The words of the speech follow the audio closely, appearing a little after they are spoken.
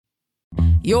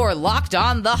You're Locked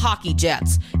On the Hockey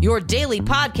Jets, your daily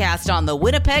podcast on the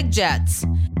Winnipeg Jets.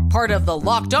 Part of the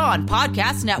Locked On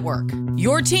Podcast Network,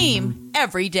 your team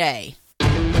every day.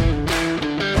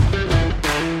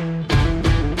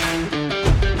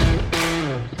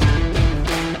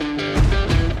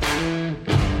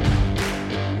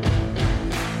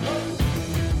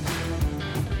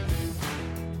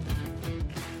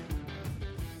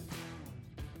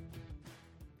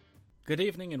 Good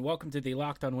evening and welcome to the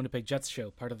Locked On Winnipeg Jets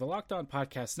show, part of the Locked On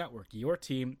Podcast Network, your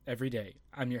team every day.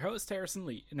 I'm your host, Harrison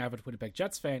Lee, an avid Winnipeg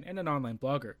Jets fan and an online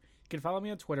blogger. You can follow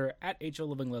me on Twitter at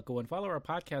HOLivingLoco and follow our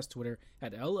podcast Twitter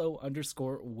at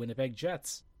LO_Winnipeg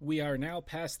Jets. We are now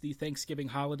past the Thanksgiving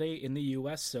holiday in the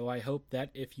U.S., so I hope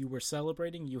that if you were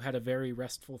celebrating, you had a very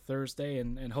restful Thursday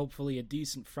and hopefully a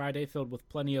decent Friday filled with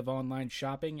plenty of online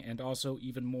shopping and also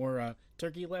even more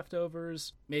turkey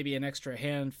leftovers, maybe an extra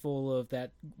handful of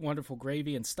that wonderful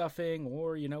gravy and stuffing,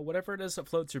 or, whatever it is that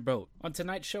floats your boat. On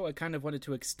tonight's show, I kind of wanted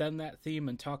to extend that theme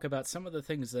and talk about some of the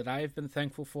things that I've been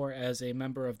thankful for as a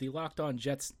member of the Locked On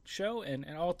Jets show and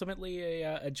ultimately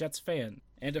a Jets fan.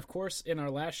 And of course, in our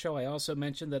last show, I also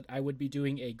mentioned that I would be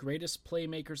doing a Greatest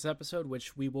Playmakers episode,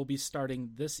 which we will be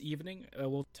starting this evening.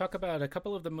 We'll talk about a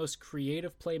couple of the most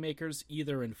creative playmakers,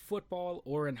 either in football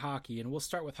or in hockey. And we'll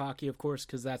start with hockey, of course,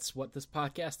 because that's what this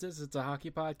podcast is. It's a hockey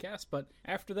podcast. But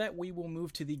after that, we will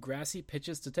move to the grassy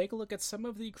pitches to take a look at some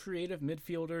of the creative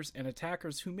midfielders and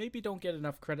attackers who maybe don't get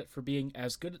enough credit for being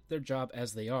as good at their job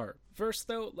as they are. First,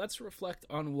 though, let's reflect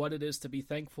on what it is to be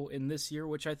thankful in this year,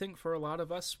 which I think for a lot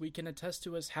of us, we can attest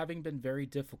to as having been very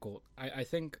difficult. I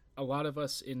think a lot of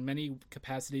us in many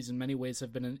capacities, in many ways,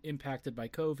 have been impacted by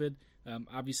COVID,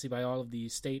 obviously by all of the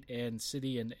state and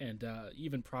city and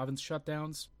even province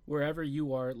shutdowns. Wherever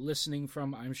you are listening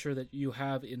from, I'm sure that you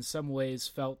have in some ways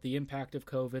felt the impact of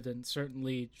COVID, and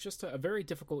certainly just a very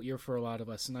difficult year for a lot of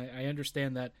us. And I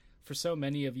understand that for so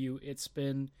many of you, it's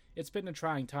been a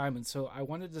trying time, and so I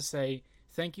wanted to say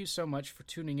thank you so much for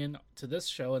tuning in to this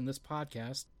show and this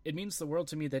podcast. It means the world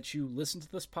to me that you listen to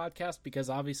this podcast because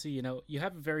obviously, you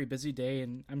have a very busy day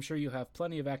and I'm sure you have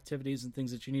plenty of activities and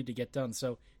things that you need to get done.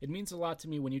 So it means a lot to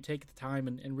me when you take the time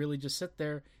and really just sit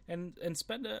there and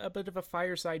spend a bit of a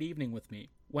fireside evening with me.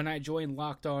 When I joined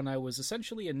Locked On, I was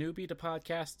essentially a newbie to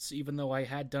podcasts, even though I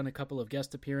had done a couple of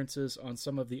guest appearances on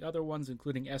some of the other ones,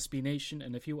 including SB Nation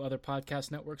and a few other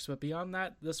podcast networks. But beyond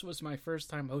that, this was my first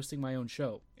time hosting my own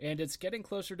show. And it's getting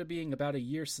closer to being about a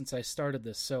year since I started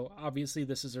this. So obviously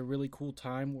this is a really cool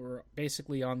time. We're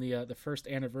basically on the first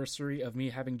anniversary of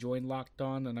me having joined Locked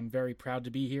On, and I'm very proud to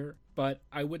be here. But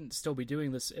I wouldn't still be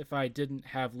doing this if I didn't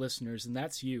have listeners, and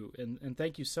that's you. And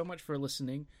thank you so much for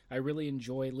listening. I really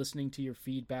enjoy listening to your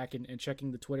feedback and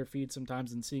checking the Twitter feed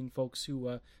sometimes and seeing folks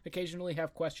who occasionally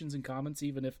have questions and comments,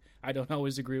 even if I don't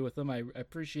always agree with them. I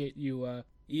appreciate you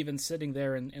even sitting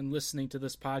there and listening to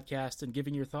this podcast and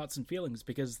giving your thoughts and feelings,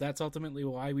 because that's ultimately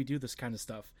why we do this kind of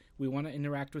stuff. We want to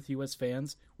interact with you as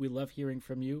fans. We love hearing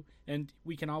from you, and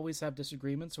we can always have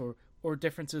disagreements or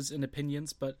differences in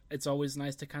opinions, but it's always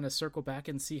nice to kind of circle back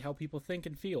and see how people think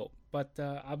and feel. But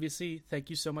obviously, thank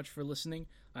you so much for listening.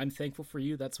 I'm thankful for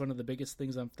you. That's one of the biggest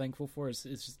things I'm thankful for is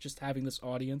just having this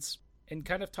audience. And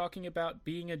kind of talking about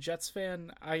being a Jets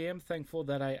fan, I am thankful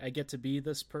that I get to be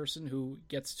this person who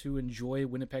gets to enjoy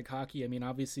Winnipeg hockey. I mean,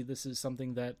 obviously, this is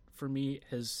something that, for me,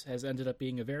 has ended up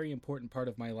being a very important part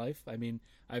of my life. I mean,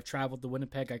 I've traveled to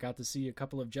Winnipeg. I got to see a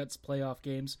couple of Jets playoff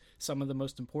games, some of the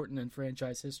most important in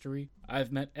franchise history.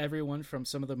 I've met everyone from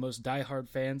some of the most diehard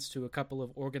fans to a couple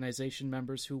of organization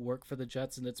members who work for the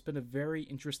Jets, and it's been a very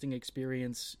interesting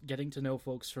experience getting to know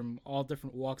folks from all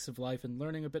different walks of life and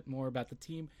learning a bit more about the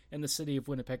team and the city of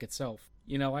Winnipeg itself.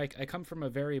 I come from a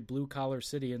very blue-collar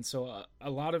city, and so a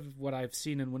lot of what I've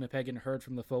seen in Winnipeg and heard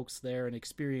from the folks there and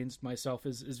experienced myself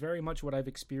is very much what I've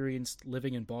experienced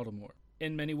living in Baltimore.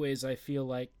 In many ways, I feel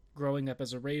like growing up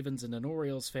as a Ravens and an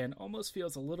Orioles fan almost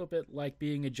feels a little bit like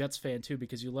being a Jets fan too,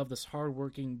 because you love this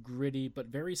hardworking, gritty, but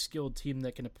very skilled team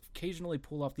that can occasionally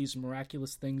pull off these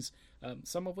miraculous things,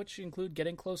 some of which include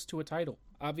getting close to a title.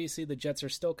 Obviously, the Jets are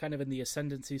still kind of in the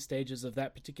ascendancy stages of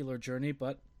that particular journey,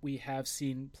 but we have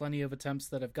seen plenty of attempts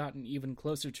that have gotten even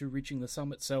closer to reaching the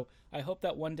summit, so I hope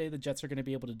that one day the Jets are going to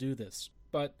be able to do this.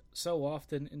 But so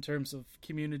often, in terms of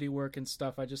community work and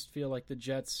stuff, I just feel like the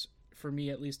Jets, for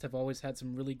me at least, have always had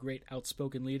some really great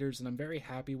outspoken leaders, and I'm very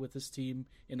happy with this team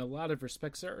in a lot of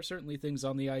respects. There are certainly things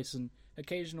on the ice and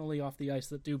occasionally off the ice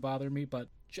that do bother me, but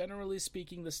generally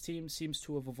speaking, this team seems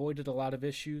to have avoided a lot of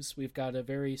issues. We've got a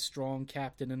very strong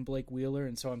captain in Blake Wheeler,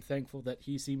 and so I'm thankful that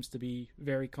he seems to be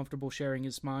very comfortable sharing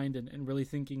his mind and really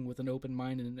thinking with an open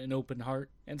mind and an open heart.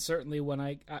 And certainly when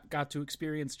I got to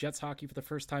experience Jets hockey for the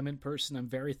first time in person, I'm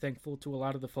very thankful to a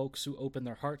lot of the folks who opened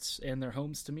their hearts and their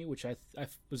homes to me, which I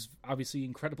was obviously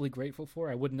incredibly grateful for.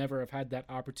 I would never have had that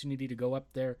opportunity to go up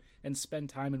there and spend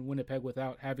time in Winnipeg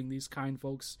without having these kind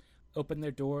folks open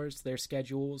their doors, their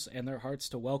schedules, and their hearts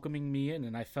to welcoming me in,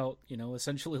 and I felt,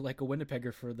 essentially like a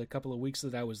Winnipegger for the couple of weeks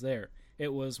that I was there.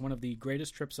 It was one of the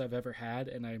greatest trips I've ever had,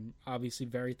 and I'm obviously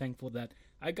very thankful that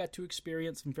I got to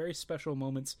experience some very special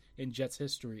moments in Jets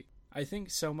history. I think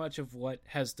so much of what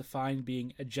has defined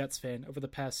being a Jets fan over the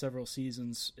past several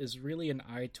seasons is really an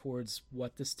eye towards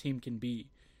what this team can be.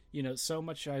 So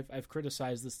much I've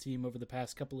criticized this team over the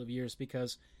past couple of years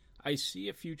because I see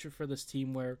a future for this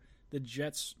team where the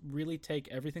Jets really take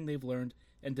everything they've learned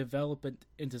and develop it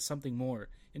into something more,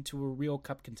 into a real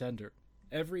cup contender.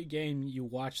 Every game you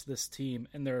watch this team,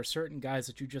 and there are certain guys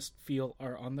that you just feel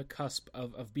are on the cusp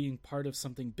of being part of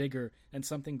something bigger and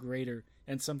something greater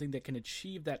and something that can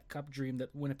achieve that cup dream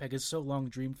that Winnipeg has so long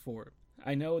dreamed for.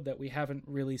 I know that we haven't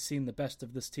really seen the best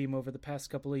of this team over the past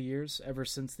couple of years, ever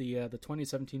since the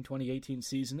 2017-2018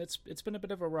 season. It's been a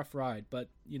bit of a rough ride, but,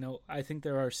 I think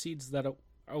there are seeds that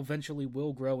eventually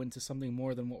will grow into something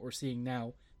more than what we're seeing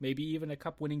now. Maybe even a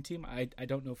cup-winning team. I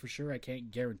don't know for sure. I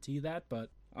can't guarantee that, but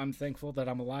I'm thankful that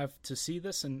I'm alive to see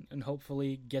this and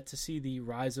hopefully get to see the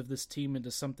rise of this team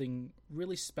into something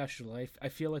really special. I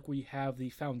feel like we have the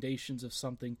foundations of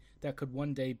something that could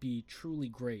one day be truly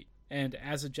great. And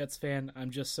as a Jets fan,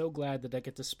 I'm just so glad that I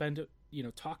get to spend it,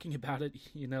 talking about it,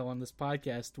 on this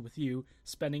podcast with you,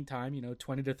 spending time,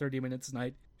 20 to 30 minutes a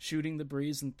night, shooting the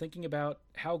breeze and thinking about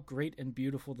how great and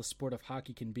beautiful the sport of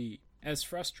hockey can be. As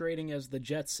frustrating as the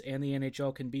Jets and the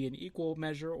NHL can be in equal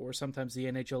measure, or sometimes the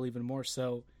NHL even more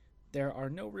so, there are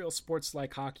no real sports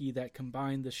like hockey that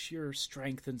combine the sheer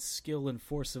strength and skill and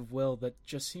force of will that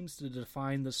just seems to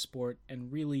define the sport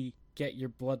and really get your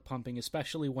blood pumping,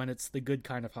 especially when it's the good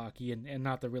kind of hockey and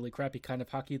not the really crappy kind of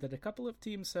hockey that a couple of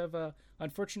teams have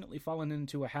unfortunately fallen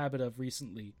into a habit of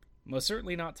recently. Most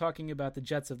certainly not talking about the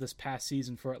Jets of this past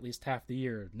season for at least half the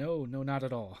year. No, not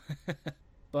at all.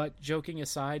 But joking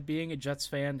aside, being a Jets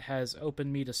fan has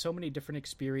opened me to so many different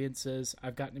experiences.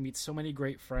 I've gotten to meet so many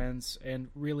great friends, and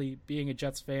really, being a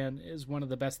Jets fan is one of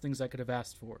the best things I could have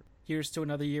asked for. Here's to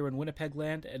another year in Winnipeg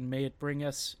land, and may it bring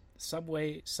us, some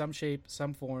way, some shape,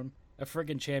 some form, a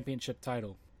friggin' championship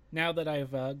title. Now that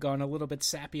I've gone a little bit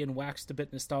sappy and waxed a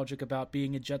bit nostalgic about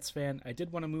being a Jets fan, I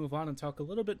did want to move on and talk a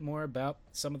little bit more about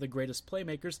some of the greatest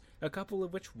playmakers, a couple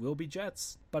of which will be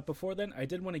Jets. But before then, I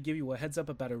did want to give you a heads up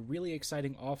about a really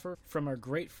exciting offer from our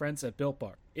great friends at Built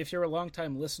Bar. If you're a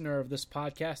longtime listener of this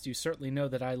podcast, you certainly know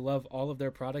that I love all of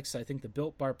their products. I think the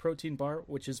Built Bar protein bar,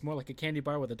 which is more like a candy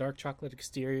bar with a dark chocolate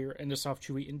exterior and a soft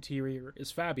chewy interior,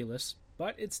 is fabulous.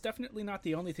 But it's definitely not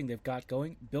the only thing they've got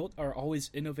going. Built are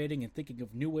always innovating and thinking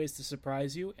of new ways to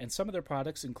surprise you, and some of their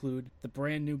products include the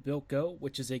brand new Built Go,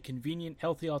 which is a convenient,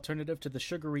 healthy alternative to the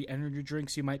sugary energy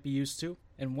drinks you might be used to.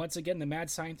 And once again, the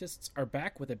mad scientists are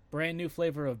back with a brand new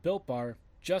flavor of Built Bar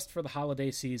just for the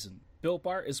holiday season. Built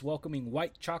Bar is welcoming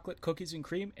white chocolate cookies and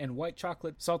cream and white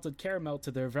chocolate salted caramel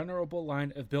to their venerable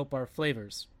line of Built Bar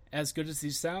flavors. As good as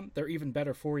these sound, they're even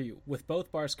better for you, with both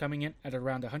bars coming in at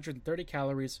around 130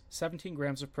 calories, 17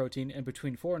 grams of protein, and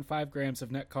between 4 and 5 grams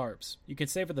of net carbs. You can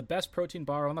savor the best protein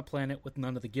bar on the planet with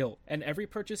none of the guilt. And every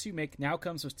purchase you make now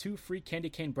comes with 2 free candy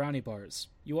cane brownie bars.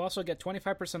 You also get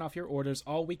 25% off your orders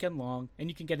all weekend long, and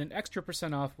you can get an extra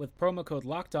 % off with promo code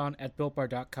LOCKEDON at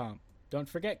BuiltBar.com. Don't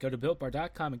forget, go to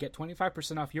BuiltBar.com and get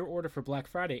 25% off your order for Black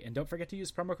Friday, and don't forget to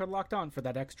use promo code LOCKEDON for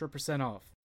that extra % off.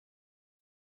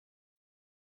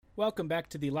 Welcome back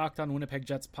to the Locked On Winnipeg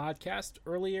Jets podcast.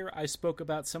 Earlier, I spoke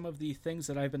about some of the things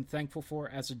that I've been thankful for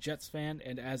as a Jets fan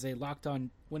and as a Locked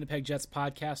On Winnipeg Jets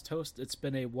podcast host. It's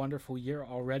been a wonderful year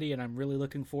already, and I'm really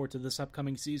looking forward to this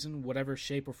upcoming season, whatever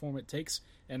shape or form it takes,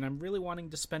 and I'm really wanting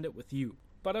to spend it with you.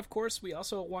 But of course, we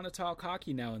also want to talk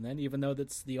hockey now and then, even though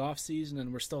that's the off-season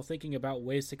and we're still thinking about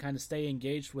ways to kind of stay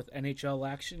engaged with NHL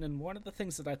action. And one of the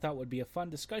things that I thought would be a fun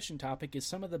discussion topic is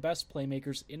some of the best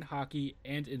playmakers in hockey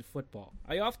and in football.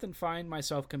 I often find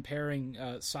myself comparing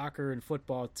soccer and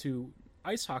football to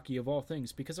ice hockey of all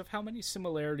things because of how many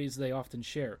similarities they often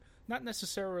share. not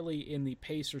necessarily in the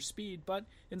pace or speed, but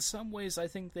in some ways I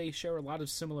think they share a lot of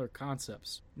similar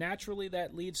concepts. Naturally,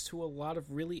 that leads to a lot of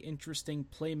really interesting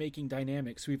playmaking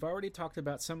dynamics. We've already talked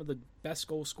about some of the best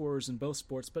goal scorers in both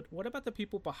sports, but what about the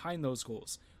people behind those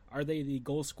goals? Are they the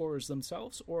goal scorers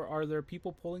themselves, or are there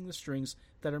people pulling the strings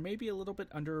that are maybe a little bit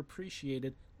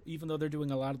underappreciated, even though they're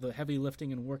doing a lot of the heavy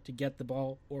lifting and work to get the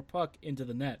ball or puck into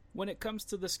the net? When it comes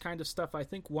to this kind of stuff, I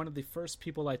think one of the first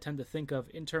people I tend to think of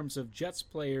in terms of Jets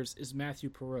players is Matthew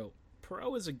Perreault.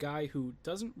 Perreault is a guy who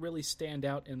doesn't really stand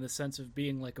out in the sense of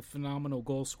being like a phenomenal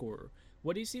goal scorer.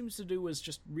 What he seems to do is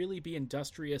just really be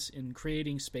industrious in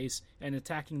creating space and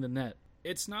attacking the net.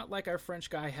 It's not like our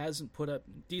French guy hasn't put up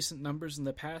decent numbers in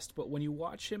the past, but when you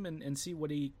watch him and see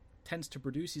what he tends to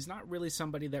produce, he's not really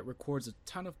somebody that records a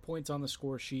ton of points on the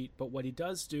score sheet, but what he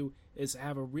does do is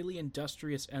have a really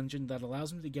industrious engine that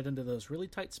allows him to get into those really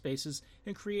tight spaces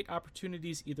and create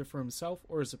opportunities either for himself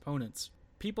or his opponents.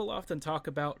 People often talk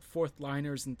about fourth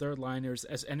liners and third liners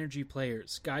as energy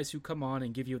players, guys who come on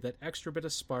and give you that extra bit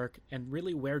of spark and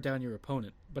really wear down your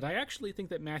opponent. But I actually think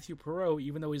that Matthew Perreault,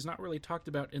 even though he's not really talked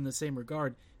about in the same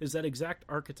regard, is that exact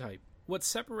archetype. What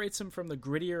separates him from the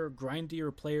grittier,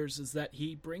 grindier players is that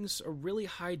he brings a really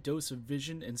high dose of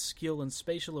vision and skill and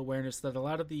spatial awareness that a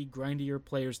lot of the grindier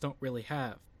players don't really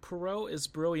have. Perreault is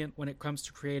brilliant when it comes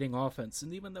to creating offense,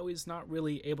 and even though he's not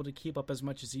really able to keep up as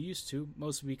much as he used to,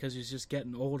 mostly because he's just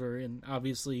getting older and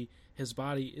obviously his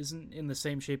body isn't in the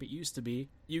same shape it used to be,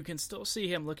 you can still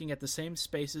see him looking at the same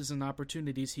spaces and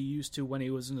opportunities he used to when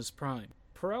he was in his prime.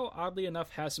 Perreault, oddly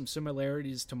enough, has some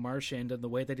similarities to Marchand in the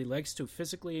way that he likes to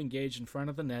physically engage in front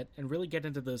of the net and really get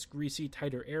into those greasy,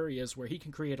 tighter areas where he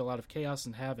can create a lot of chaos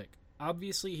and havoc.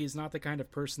 Obviously, he's not the kind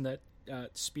of person that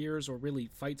spears or really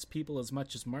fights people as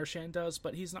much as Marchand does,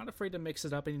 but he's not afraid to mix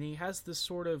it up, and he has this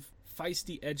sort of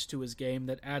feisty edge to his game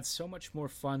that adds so much more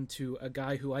fun to a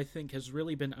guy who I think has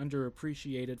really been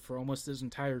underappreciated for almost his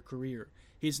entire career.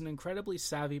 He's an incredibly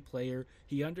savvy player,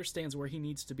 he understands where he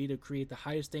needs to be to create the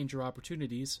highest danger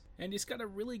opportunities, and he's got a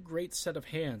really great set of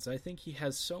hands. I think he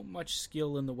has so much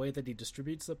skill in the way that he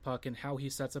distributes the puck and how he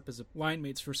sets up his line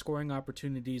mates for scoring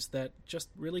opportunities that just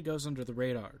really goes under the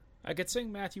radar. I could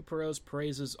sing Matthew Perreault's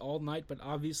praises all night, but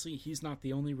obviously he's not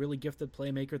the only really gifted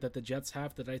playmaker that the Jets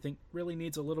have that I think really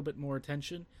needs a little bit more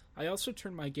attention. I also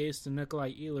turn my gaze to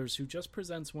Nikolai Ehlers, who just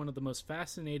presents one of the most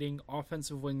fascinating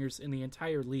offensive wingers in the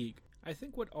entire league. I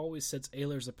think what always sets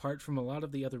Ehlers apart from a lot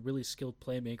of the other really skilled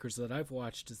playmakers that I've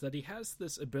watched is that he has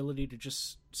this ability to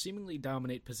just seemingly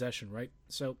dominate possession, right?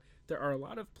 So there are a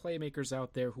lot of playmakers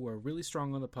out there who are really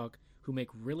strong on the puck, who make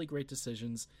really great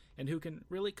decisions, and who can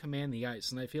really command the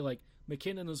ice. And I feel like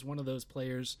McKinnon is one of those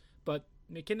players, but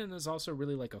McKinnon is also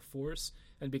really like a force,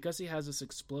 and because he has this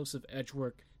explosive edge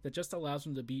work that just allows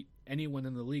him to beat anyone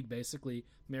in the league, basically,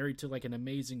 married to like an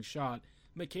amazing shot,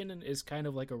 McKinnon is kind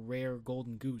of like a rare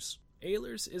golden goose.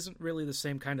 Ehlers isn't really the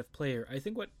same kind of player. I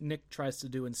think what Nick tries to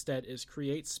do instead is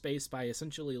create space by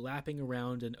essentially lapping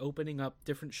around and opening up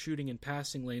different shooting and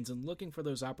passing lanes and looking for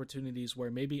those opportunities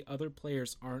where maybe other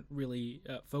players aren't really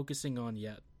focusing on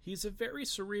yet. He's a very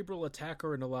cerebral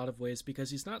attacker in a lot of ways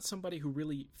because he's not somebody who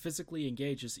really physically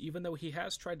engages, even though he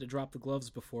has tried to drop the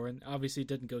gloves before and obviously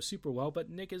didn't go super well, but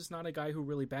Nick is not a guy who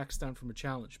really backs down from a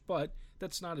challenge, but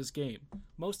that's not his game.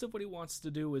 Most of what he wants to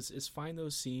do is find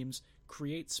those seams,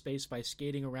 create space by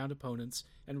skating around opponents,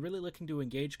 and really looking to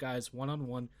engage guys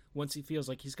one-on-one once he feels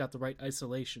like he's got the right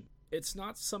isolation. It's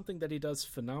not something that he does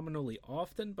phenomenally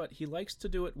often, but he likes to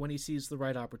do it when he sees the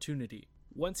right opportunity.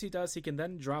 Once he does, he can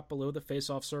then drop below the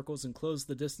face-off circles and close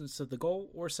the distance to the goal,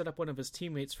 or set up one of his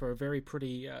teammates for a very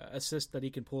pretty assist that he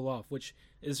can pull off, which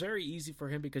is very easy for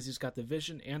him because he's got the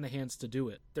vision and the hands to do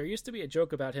it. There used to be a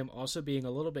joke about him also being a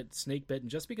little bit snake-bitten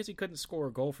just because he couldn't score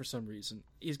a goal for some reason.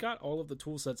 He's got all of the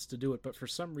tool sets to do it, but for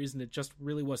some reason it just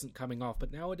really wasn't coming off.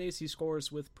 But nowadays he scores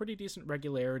with pretty decent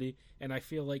regularity, and I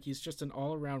feel like he's just an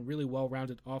all-around really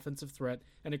well-rounded offensive threat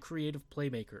and a creative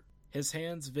playmaker. His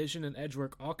hands, vision, and edge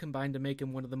work all combine to make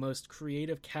him one of the most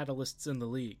creative catalysts in the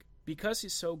league. Because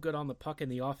he's so good on the puck in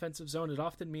the offensive zone, it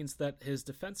often means that his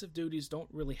defensive duties don't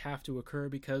really have to occur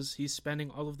because he's spending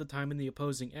all of the time in the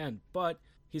opposing end. But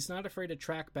he's not afraid to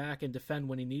track back and defend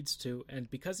when he needs to,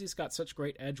 and because he's got such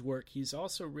great edge work, he's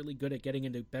also really good at getting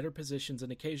into better positions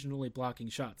and occasionally blocking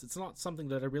shots. It's not something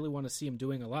that I really want to see him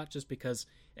doing a lot just because,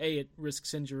 A, it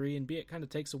risks injury, and B, it kind of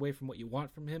takes away from what you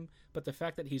want from him, but the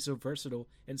fact that he's so versatile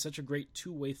and such a great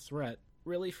two-way threat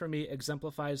really, for me,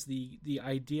 exemplifies the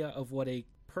idea of what a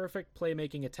perfect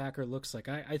playmaking attacker looks like.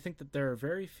 I think that there are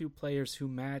very few players who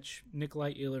match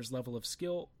Nikolai Ehlers' level of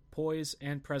skill, poise,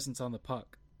 and presence on the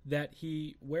puck. That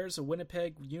he wears a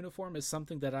Winnipeg uniform is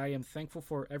something that I am thankful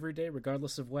for every day,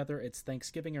 regardless of whether it's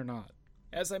Thanksgiving or not.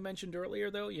 As I mentioned earlier,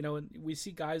 though, we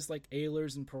see guys like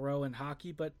Ehlers and Perreault in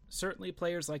hockey, but certainly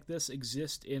players like this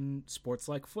exist in sports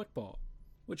like football,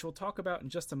 which we'll talk about in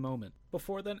just a moment.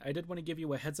 Before then, I did want to give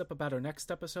you a heads up about our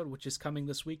next episode, which is coming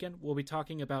this weekend. We'll be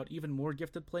talking about even more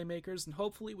gifted playmakers, and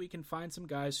hopefully we can find some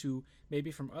guys who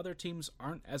maybe from other teams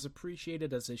aren't as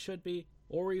appreciated as they should be,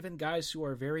 or even guys who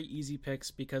are very easy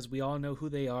picks because we all know who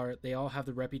they are. They all have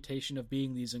the reputation of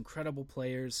being these incredible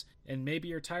players, and maybe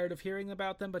you're tired of hearing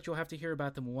about them, but you'll have to hear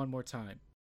about them one more time.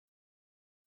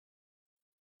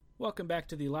 Welcome back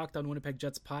to the Locked On Winnipeg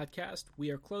Jets podcast. We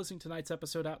are closing tonight's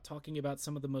episode out talking about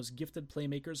some of the most gifted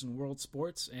playmakers in world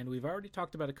sports, and we've already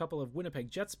talked about a couple of Winnipeg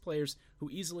Jets players who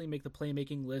easily make the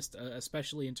playmaking list,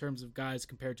 especially in terms of guys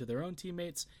compared to their own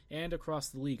teammates and across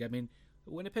the league. I mean,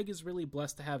 Winnipeg is really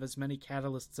blessed to have as many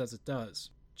catalysts as it does.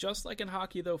 Just like in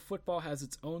hockey, though, football has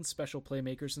its own special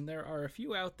playmakers, and there are a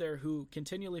few out there who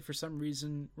continually, for some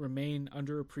reason, remain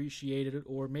underappreciated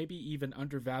or maybe even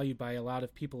undervalued by a lot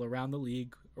of people around the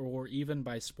league or even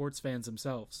by sports fans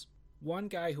themselves. One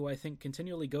guy who I think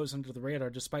continually goes under the radar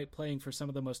despite playing for some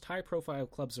of the most high-profile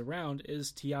clubs around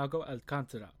is Thiago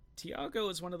Alcantara.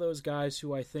 Thiago is one of those guys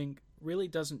who I think really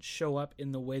doesn't show up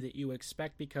in the way that you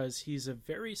expect because he's a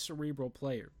very cerebral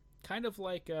player. Kind of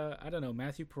like,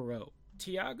 Matthew Perreault.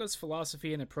 Thiago's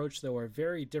philosophy and approach, though, are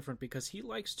very different because he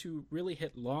likes to really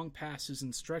hit long passes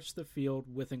and stretch the field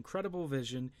with incredible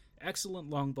vision, excellent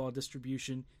long ball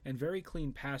distribution, and very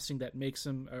clean passing that makes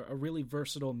him a really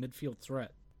versatile midfield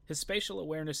threat. His spatial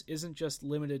awareness isn't just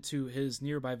limited to his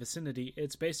nearby vicinity,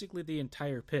 it's basically the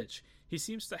entire pitch. He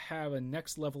seems to have a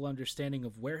next-level understanding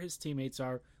of where his teammates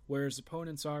are, where his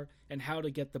opponents are, and how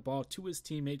to get the ball to his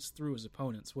teammates through his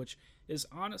opponents, which is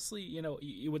honestly,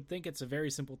 you would think it's a very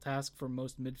simple task for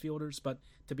most midfielders, but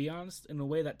to be honest, in the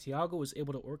way that Thiago was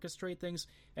able to orchestrate things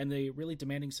and the really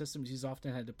demanding systems he's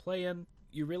often had to play in,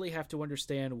 you really have to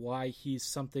understand why he's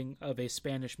something of a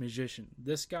Spanish magician.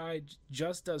 This guy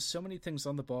just does so many things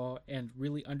on the ball and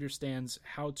really understands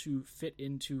how to fit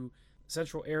into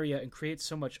central area and create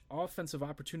so much offensive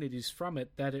opportunities from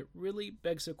it that it really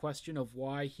begs a question of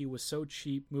why he was so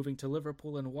cheap moving to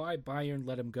Liverpool and why Bayern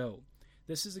let him go.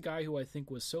 This is a guy who I think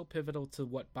was so pivotal to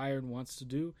what Bayern wants to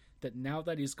do that now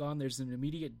that he's gone, there's an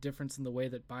immediate difference in the way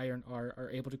that Bayern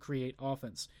are able to create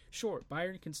offense. Sure,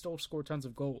 Bayern can still score tons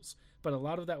of goals, but a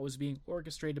lot of that was being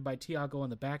orchestrated by Thiago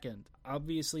on the back end.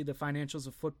 Obviously, the financials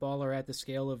of football are at the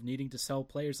scale of needing to sell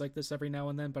players like this every now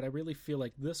and then, but I really feel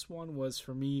like this one was,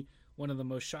 for me, one of the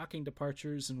most shocking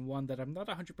departures and one that I'm not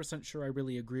 100% sure I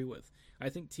really agree with. I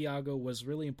think Thiago was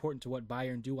really important to what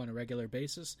Bayern do on a regular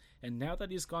basis, and now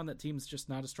that he's gone, that team's just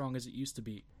not as strong as it used to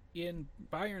be. In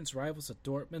Bayern's rivals at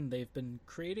Dortmund, they've been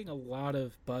creating a lot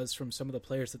of buzz from some of the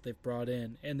players that they've brought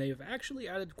in, and they've actually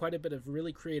added quite a bit of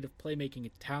really creative playmaking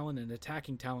talent and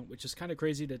attacking talent, which is kind of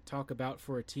crazy to talk about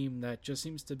for a team that just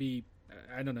seems to be,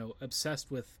 obsessed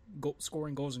with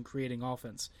scoring goals and creating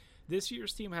offense. This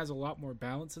year's team has a lot more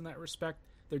balance in that respect.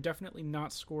 They're definitely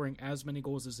not scoring as many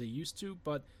goals as they used to,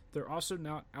 but they're also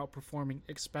not outperforming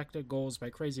expected goals by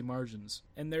crazy margins.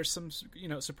 And there's some,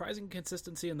 surprising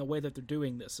consistency in the way that they're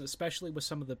doing this, especially with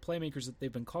some of the playmakers that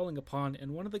they've been calling upon.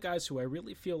 And one of the guys who I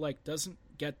really feel like doesn't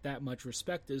get that much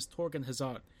respect is Thorgan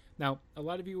Hazard. Now, a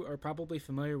lot of you are probably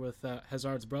familiar with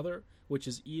Hazard's brother, which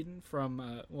is Eden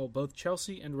from, both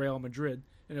Chelsea and Real Madrid.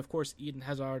 And of course, Eden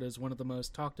Hazard is one of the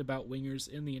most talked about wingers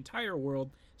in the entire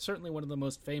world, certainly one of the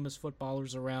most famous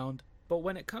footballers around. But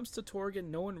when it comes to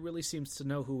Thorgan, no one really seems to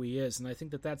know who he is, and I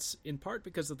think that that's in part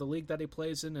because of the league that he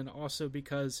plays in and also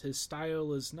because his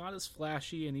style is not as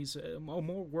flashy and he's a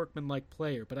more workmanlike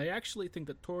player. But I actually think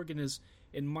that Thorgan is,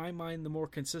 in my mind, the more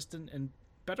consistent and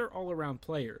better all-around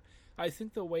player. I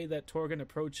think the way that Thorgan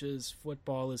approaches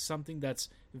football is something that's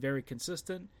very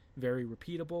consistent, very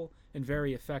repeatable, and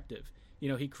very effective.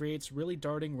 He creates really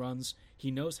darting runs. He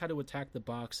knows how to attack the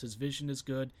box. His vision is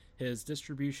good. His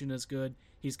distribution is good.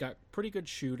 He's got pretty good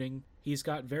shooting. He's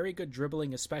got very good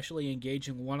dribbling, especially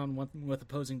engaging one-on-one with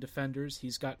opposing defenders.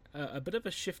 He's got a bit of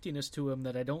a shiftiness to him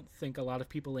that I don't think a lot of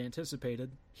people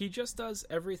anticipated. He just does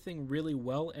everything really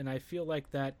well, and I feel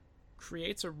like that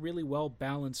creates a really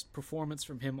well-balanced performance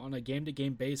from him on a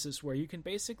game-to-game basis where you can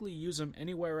basically use him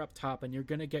anywhere up top and you're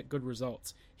going to get good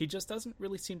results. He just doesn't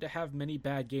really seem to have many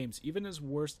bad games. Even his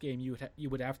worst game, you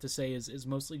would have to say, is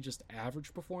mostly just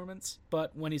average performance.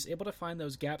 But when he's able to find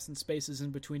those gaps and spaces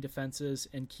in between defenses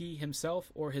and key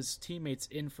himself or his teammates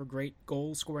in for great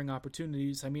goal-scoring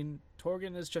opportunities,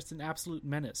 Thorgan is just an absolute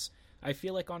menace. I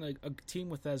feel like on a team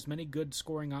with as many good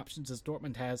scoring options as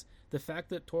Dortmund has, the fact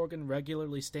that Torgan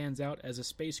regularly stands out as a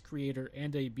space creator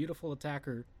and a beautiful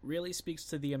attacker really speaks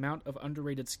to the amount of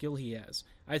underrated skill he has.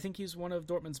 I think he's one of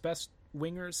Dortmund's best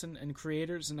wingers and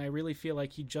creators, and I really feel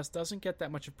like he just doesn't get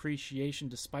that much appreciation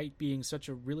despite being such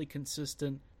a really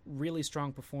consistent, really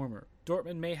strong performer.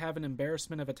 Dortmund may have an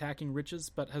embarrassment of attacking riches,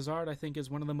 but Hazard I think is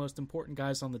one of the most important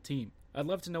guys on the team. I'd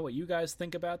love to know what you guys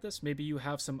think about this. Maybe you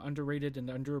have some underrated and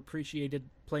underappreciated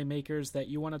playmakers that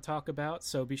you want to talk about,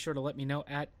 so be sure to let me know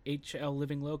at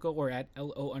HLLivingLoco or at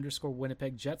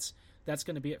LO_Winnipeg Jets. That's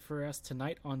going to be it for us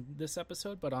tonight on this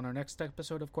episode, but on our next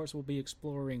episode, of course, we'll be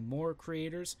exploring more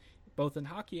creators, both in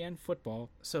hockey and football,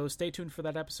 so stay tuned for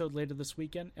that episode later this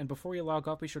weekend. And before you log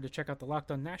off, be sure to check out the Locked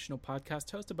On National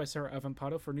podcast hosted by Sarah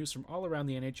Avampato for news from all around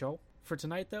the NHL. For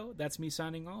tonight, though, that's me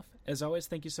signing off. As always,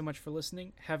 thank you so much for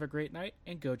listening. Have a great night,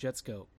 and go Jets go.